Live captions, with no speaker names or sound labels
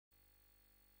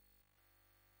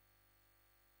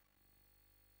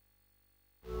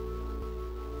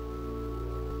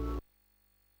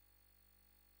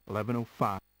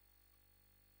11:05.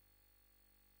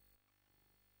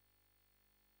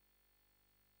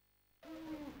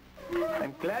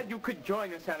 I'm glad you could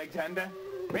join us, Alexander.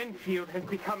 Renfield has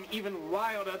become even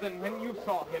wilder than when you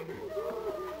saw him.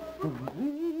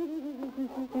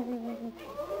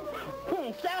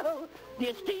 So, the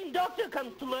esteemed doctor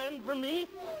comes to learn from me.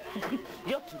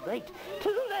 You're too late.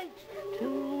 Too late.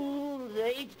 Too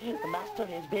late. The master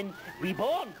has been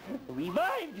reborn.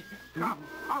 Revived. Come,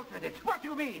 out with it. What do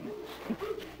you mean?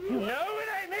 You know what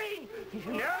I mean.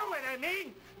 You know what I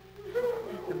mean.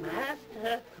 The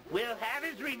master will have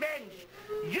his revenge.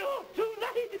 You're too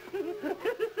late.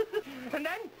 And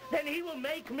then he will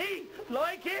make me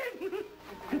like him.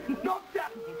 Doctor!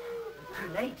 Too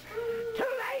late. Too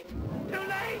late. Too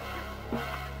late.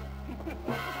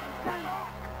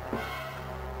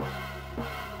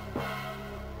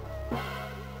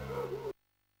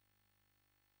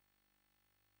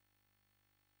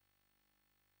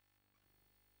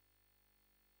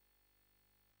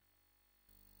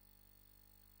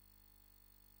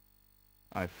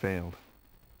 I failed.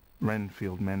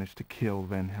 Renfield managed to kill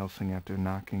Van Helsing after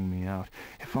knocking me out.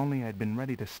 If only I'd been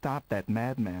ready to stop that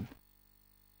madman.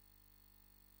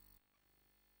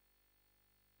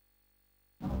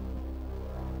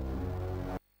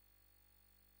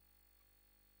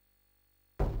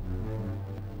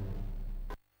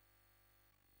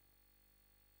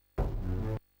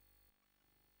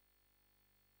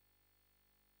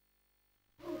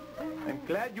 I'm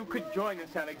glad you could join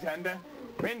us, Alexander.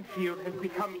 Renfield has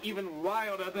become even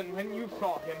wilder than when you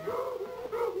saw him.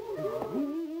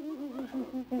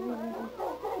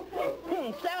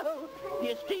 So, the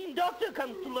esteemed doctor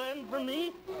comes to learn from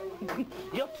me.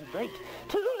 You're too late.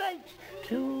 Too late.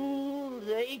 Too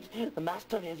late. The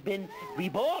master has been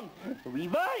reborn.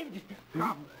 Revived.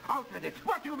 Come, out with it.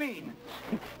 What do you mean?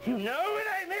 You know what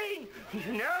I mean.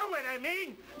 You know what I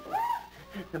mean.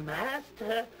 The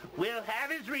master will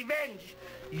have his revenge.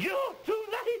 You're too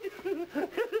late.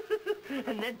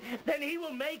 And then he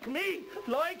will make me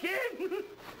like him.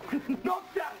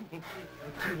 Doctor!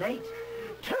 Too late.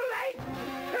 Too late.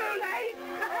 Too late.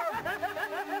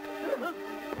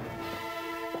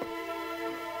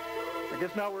 I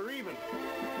guess now we're even.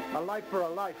 A life for a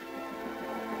life.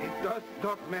 It does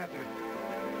not matter.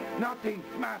 Nothing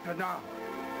matters now.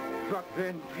 What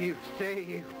Renfield say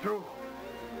is true.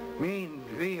 Mean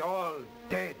we all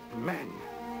dead men.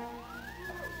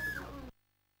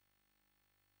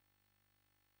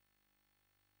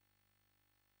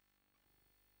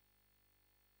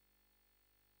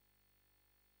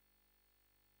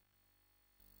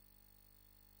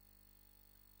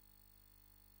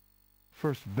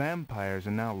 First vampires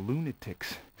and now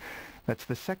lunatics. That's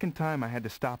the second time I had to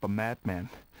stop a madman.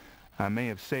 I may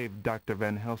have saved Dr.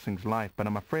 Van Helsing's life, but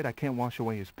I'm afraid I can't wash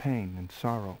away his pain and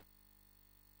sorrow.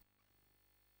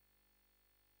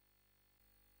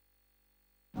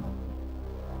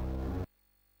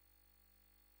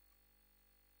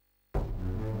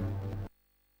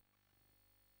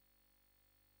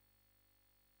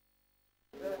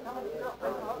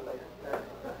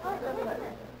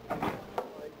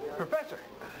 Professor,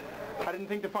 I didn't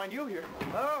think to find you here.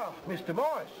 Oh, Mr.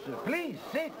 Morse, please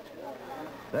sit.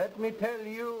 Let me tell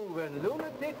you, when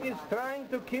lunatic is trying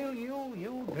to kill you,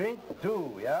 you drink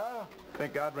too, yeah?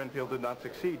 Thank God Renfield did not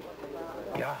succeed.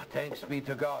 Yeah, thanks be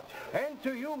to God. And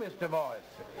to you, Mr. Morse.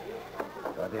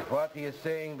 But if what he is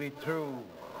saying be true,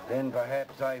 then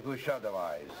perhaps I wish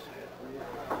otherwise.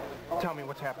 Tell me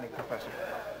what's happening, Professor.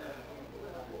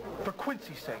 For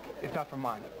Quincy's sake, if not for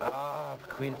mine. Ah, if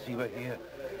Quincy were here,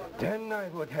 then I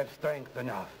would have strength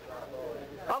enough.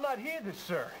 I'll not hear this,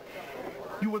 sir.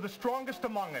 You were the strongest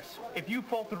among us. If you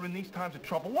falter in these times of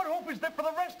trouble, what hope is there for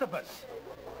the rest of us?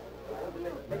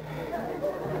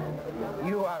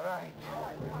 You are right.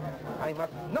 I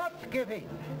must not give in.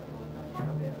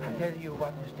 I tell you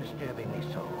what is disturbing me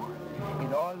so.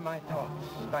 In all my thoughts,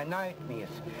 my nightmares,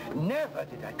 never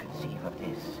did I conceive of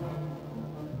this.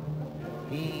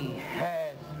 He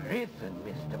has risen,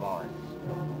 Mr. Morse.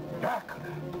 Dracula.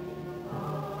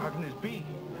 How can this be?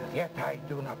 Yet I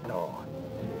do not know.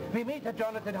 We meet at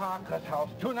Jonathan Harker's house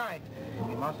tonight.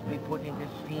 We must be putting this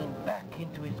fiend back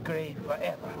into his grave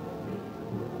forever.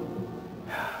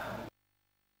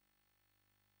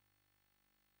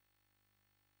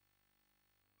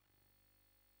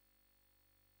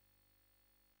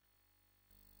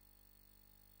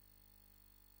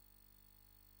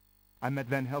 I met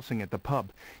Van Helsing at the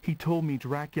pub. He told me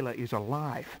Dracula is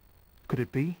alive. Could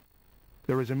it be?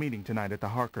 There is a meeting tonight at the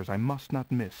Harkers I must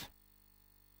not miss.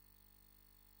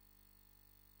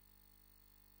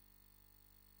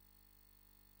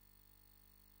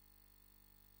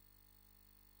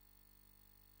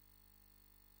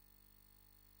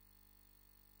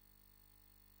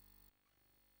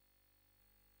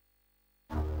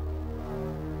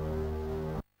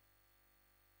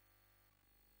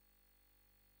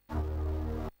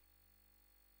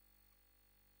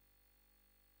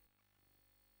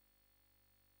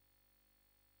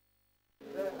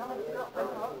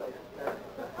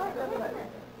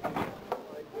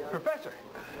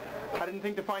 didn't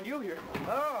think to find you here.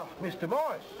 Oh, Mr.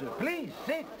 Morse, please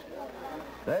sit.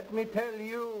 Let me tell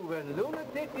you, when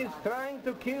lunatic is trying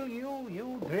to kill you,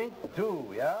 you drink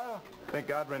too, yeah? Thank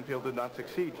God Renfield did not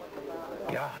succeed.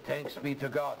 Yeah, thanks be to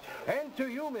God. And to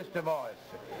you, Mr. Morse.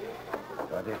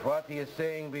 But if what he is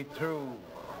saying be true,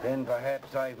 then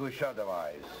perhaps I wish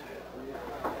otherwise.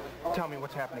 Tell me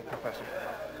what's happening, Professor.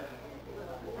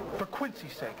 For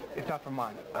Quincy's sake, if not for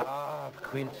mine. Ah, if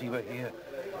Quincy were here,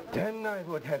 then I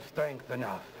would have strength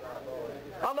enough.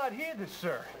 I'll not hear this,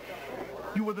 sir.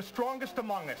 You were the strongest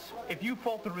among us. If you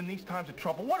falter in these times of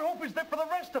trouble, what hope is there for the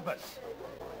rest of us?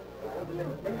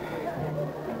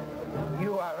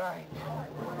 You are right.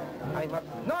 I must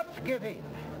not give in.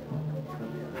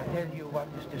 I tell you what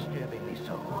is disturbing me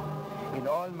so. In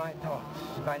all my thoughts,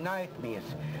 my nightmares,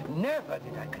 never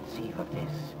did I conceive of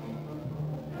this.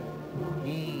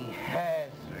 He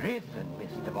has risen,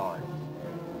 Mr. Morse.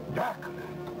 Dracula.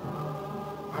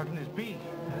 How can this be?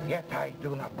 Yet I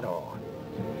do not know.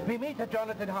 We meet at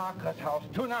Jonathan Harker's house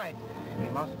tonight. We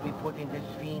must be putting this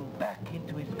fiend back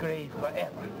into his grave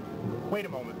forever. Wait a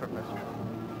moment, Professor.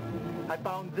 I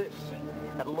found this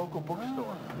at a local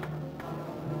bookstore.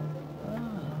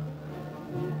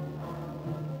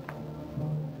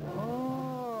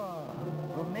 Oh,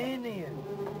 Romanian.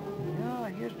 Yeah,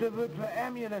 here's the word for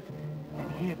amulet.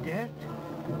 And here death,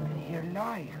 and here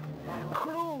life.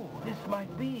 Clue, this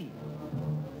might be.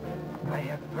 I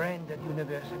have a friend at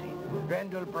university,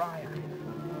 Randall Briarcliff.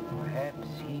 Perhaps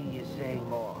he is saying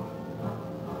more.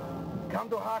 Come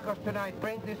to Harker's tonight.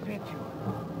 Bring this with you.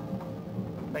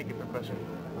 Thank you, Professor.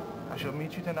 I shall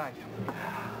meet you tonight.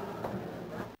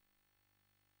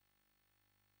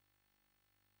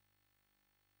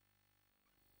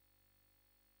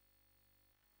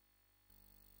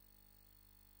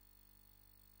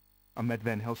 I met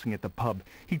Van Helsing at the pub.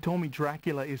 He told me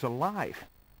Dracula is alive.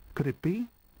 Could it be?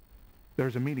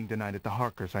 There's a meeting tonight at the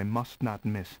Harkers I must not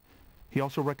miss. He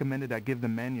also recommended I give the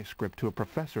manuscript to a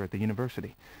professor at the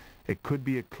university. It could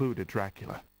be a clue to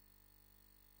Dracula.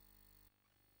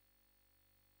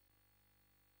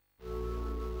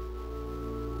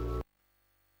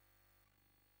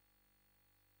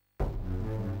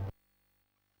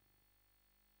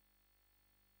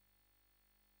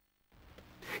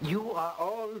 You are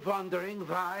all wondering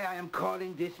why I am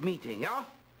calling this meeting, yeah?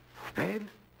 Well,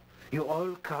 you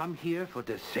all come here for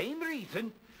the same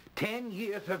reason 10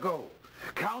 years ago.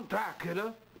 Count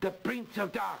Dracula, the Prince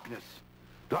of Darkness.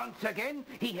 Once again,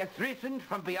 he has risen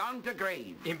from beyond the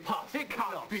grave. Impossible. It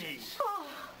can't be.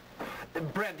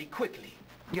 Brandy, quickly.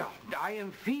 Yeah, I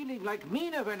am feeling like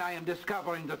Mina when I am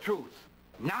discovering the truth.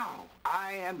 Now,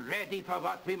 I am ready for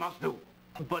what we must do.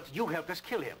 But you helped us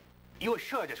kill him. You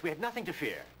assured us we had nothing to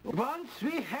fear. Once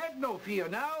we had no fear.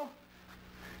 Now,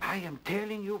 I am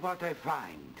telling you what I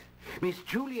find. Miss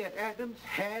Juliet Adams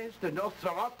has the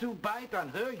Nosferatu bite on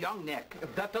her young neck.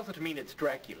 That doesn't mean it's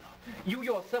Dracula. You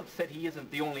yourself said he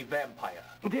isn't the only vampire.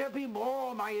 There be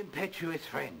more, my impetuous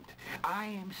friend. I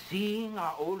am seeing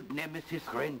our old nemesis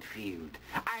Renfield.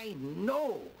 I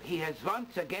know he has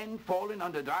once again fallen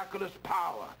under Dracula's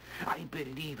power. I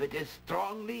believe it as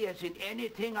strongly as in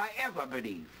anything I ever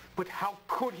believe. But how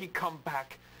could he come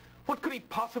back? What could he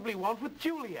possibly want with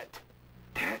Juliet?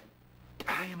 That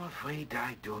I am afraid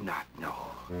I do not know.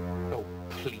 Oh,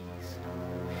 please.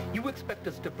 You expect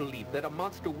us to believe that a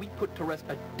monster we put to rest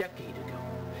a decade ago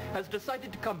has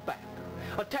decided to come back,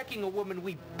 attacking a woman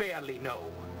we barely know.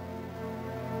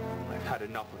 I've had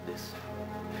enough of this.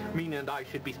 Mina and I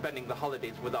should be spending the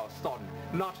holidays with our son,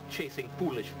 not chasing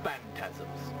foolish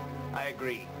phantasms. I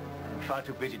agree. I'm far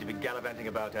too busy to be gallivanting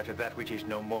about after that which is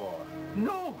no more.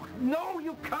 No,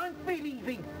 you can't be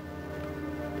leaving.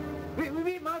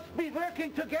 We must be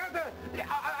working together.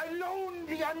 Alone,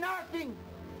 we are nothing.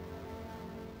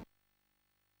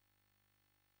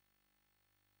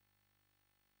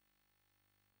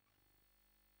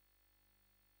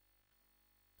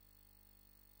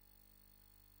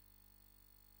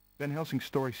 Van Helsing's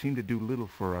story seemed to do little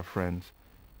for our friends.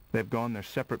 They've gone their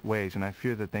separate ways, and I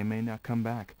fear that they may not come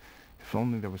back. If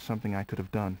only there was something I could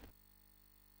have done.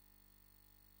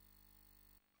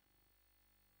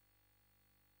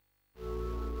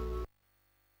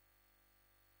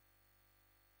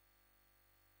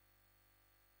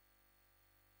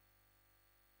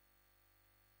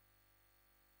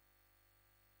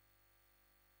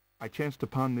 I chanced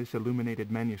upon this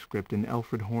illuminated manuscript in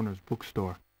Alfred Horner's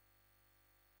bookstore.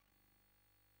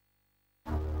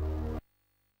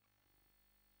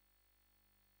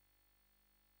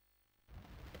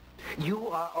 You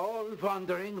are all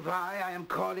wondering why I am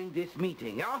calling this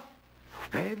meeting, yeah?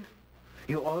 Well,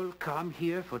 you all come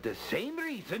here for the same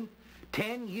reason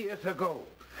 10 years ago.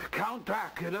 Count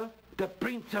Dracula, the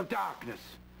Prince of Darkness.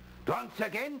 Once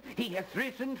again, he has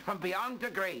risen from beyond the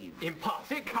grave.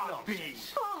 Impossible. It can't be.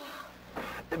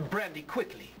 Brandy,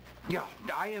 quickly. Yeah,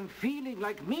 I am feeling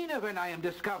like Mina when I am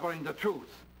discovering the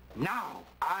truth. Now,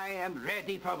 I am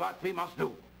ready for what we must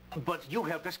do. But you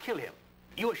helped us kill him.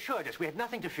 You assured us we had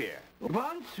nothing to fear.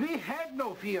 Once we had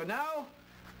no fear. Now,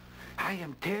 I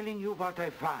am telling you what I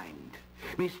find.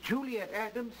 Miss Juliet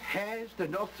Adams has the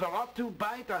Nosferatu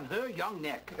bite on her young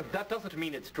neck. That doesn't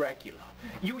mean it's Dracula.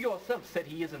 You yourself said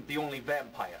he isn't the only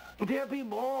vampire. There be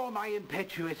more, my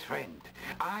impetuous friend.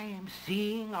 I am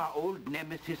seeing our old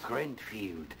nemesis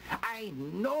Renfield. I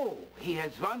know he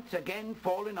has once again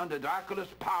fallen under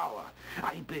Dracula's power.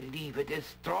 I believe it as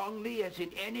strongly as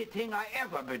in anything I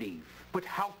ever believe. But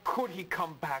how could he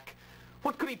come back?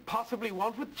 What could he possibly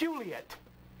want with Juliet?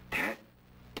 That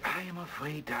I am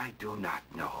afraid I do not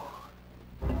know.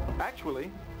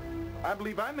 Actually, I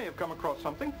believe I may have come across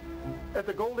something. At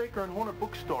the Goldacre and Horner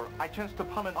bookstore, I chanced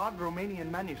upon an odd Romanian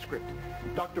manuscript.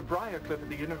 Dr. Briarcliff at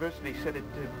the university said it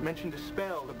mentioned a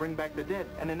spell to bring back the dead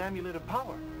and an amulet of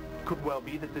power. Could well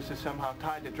be that this is somehow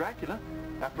tied to Dracula.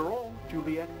 After all,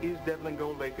 Juliet is Devlin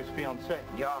Goldacre's fiancée.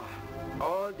 Yeah,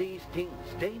 all these things,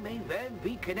 they may well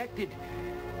be connected.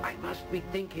 I must be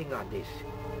thinking on this.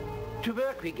 To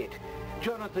work we get.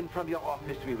 Jonathan, from your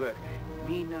office we work.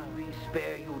 Mina, we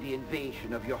spare you the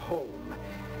invasion of your home.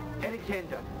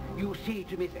 Alexander, you see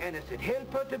to Miss Aniston.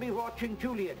 Help her to be watching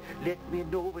Juliet. Let me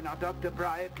know when our Dr.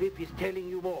 Briarcliff is telling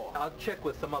you more. I'll check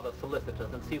with some other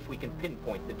solicitors and see if we can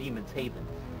pinpoint the Demon's Haven.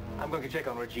 I'm going to check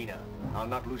on Regina. I'll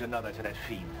not lose another to that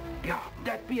fiend. Yeah,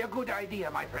 that'd be a good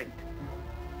idea, my friend.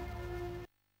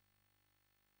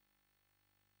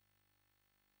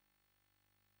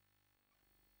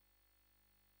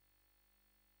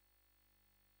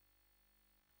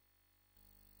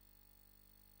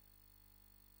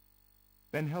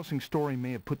 Van Helsing's story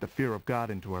may have put the fear of God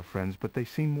into our friends, but they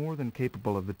seem more than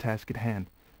capable of the task at hand.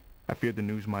 I feared the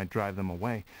news might drive them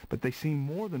away, but they seem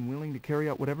more than willing to carry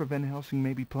out whatever Van Helsing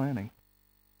may be planning.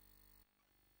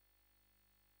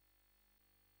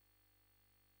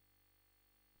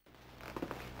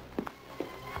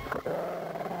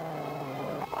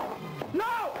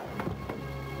 No!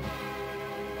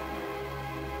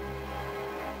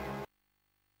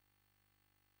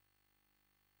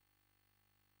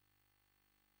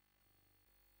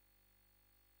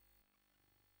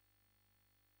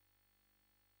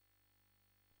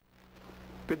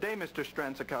 Good day, Mr.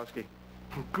 Stranzikowski.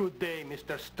 Good day,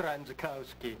 Mr.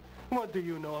 Stranzikowski. What do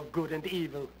you know of good and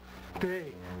evil?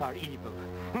 They are evil.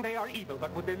 They are evil,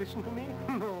 but would they listen to me?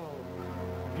 No.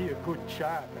 Be a good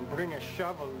chap and bring a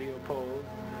shovel, Leopold.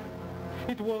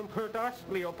 It won't hurt us,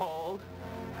 Leopold.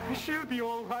 She'll be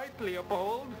all right,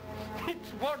 Leopold.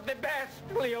 It's for the best,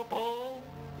 Leopold.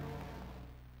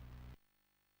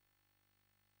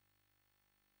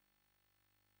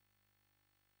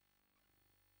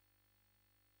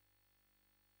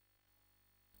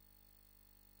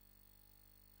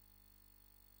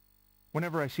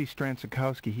 Whenever I see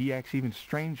Stranzikowski, he acts even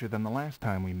stranger than the last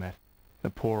time we met. The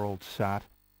poor old sot.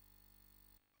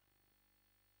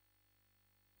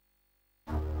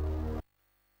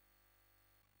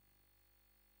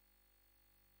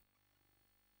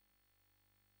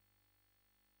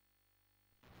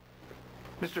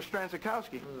 Mr.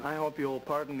 Stranzikowski, I hope you'll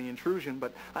pardon the intrusion,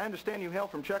 but I understand you hail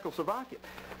from Czechoslovakia.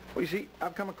 Well, you see,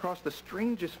 I've come across the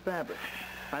strangest fabric.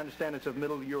 I understand it's of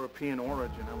Middle European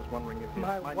origin. I was wondering if you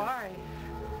My might... wife.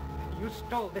 You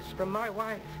stole this from my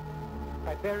wife.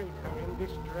 I buried her in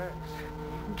this dress.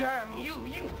 Damn you!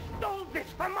 You stole this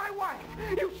from my wife!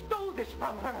 You stole this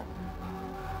from her!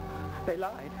 They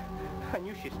lied. I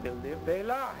knew she still lived. They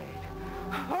lied.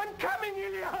 I'm coming,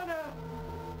 Ileana!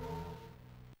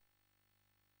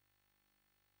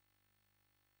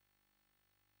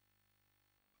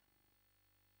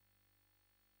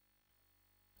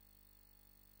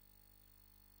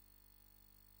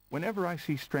 Whenever I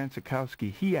see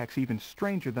Stranzikowski, he acts even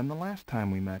stranger than the last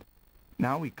time we met.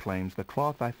 Now he claims the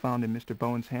cloth I found in Mr.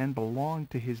 Bowen's hand belonged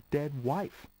to his dead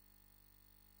wife.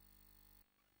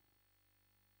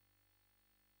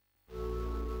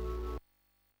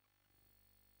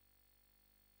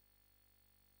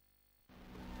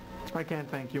 I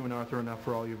can't thank you and Arthur enough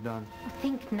for all you've done.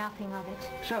 Think nothing of it.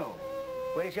 So,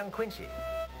 where's young Quincy?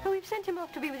 Oh, we've sent him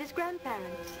off to be with his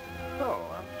grandparents. Oh,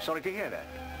 I'm sorry to hear that.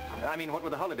 I mean, what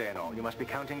with the holiday and all? You must be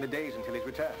counting the days until his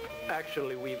return.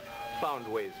 Actually, we've found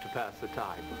ways to pass the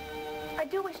time. I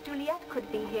do wish Juliet could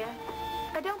be here.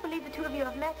 I don't believe the two of you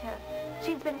have met her.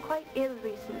 She's been quite ill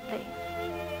recently.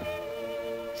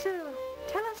 So,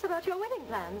 tell us about your wedding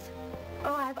plans.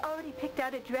 Oh, I've already picked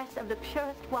out a dress of the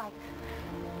purest white.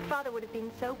 Father would have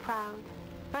been so proud.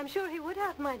 I'm sure he would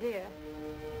have, my dear.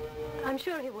 I'm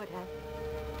sure he would have.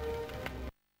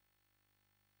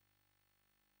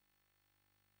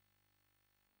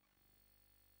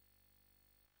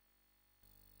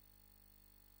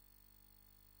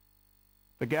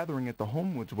 The gathering at the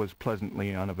Homewoods was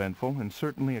pleasantly uneventful, and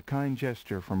certainly a kind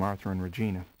gesture from Arthur and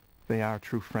Regina. They are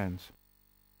true friends.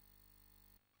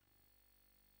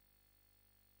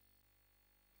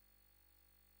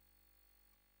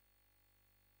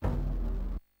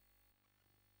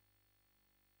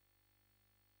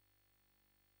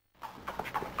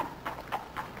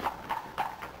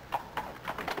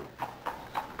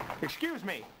 Excuse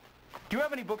me. Do you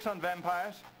have any books on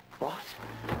vampires? What?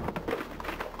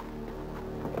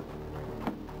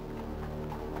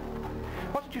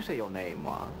 What did you say your name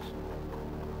was?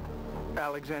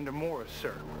 Alexander Morris,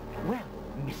 sir. Well,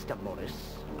 Mr.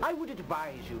 Morris, I would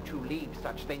advise you to leave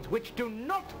such things which do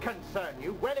not concern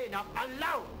you well enough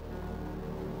alone.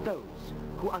 Those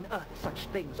who unearth such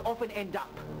things often end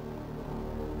up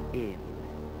in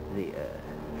the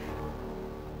earth.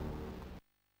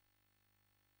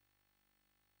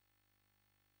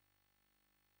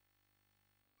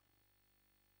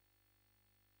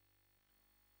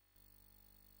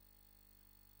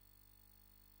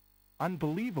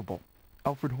 Unbelievable.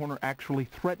 Alfred Horner actually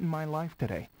threatened my life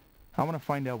today. I want to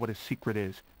find out what his secret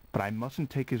is, but I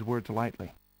mustn't take his words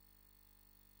lightly.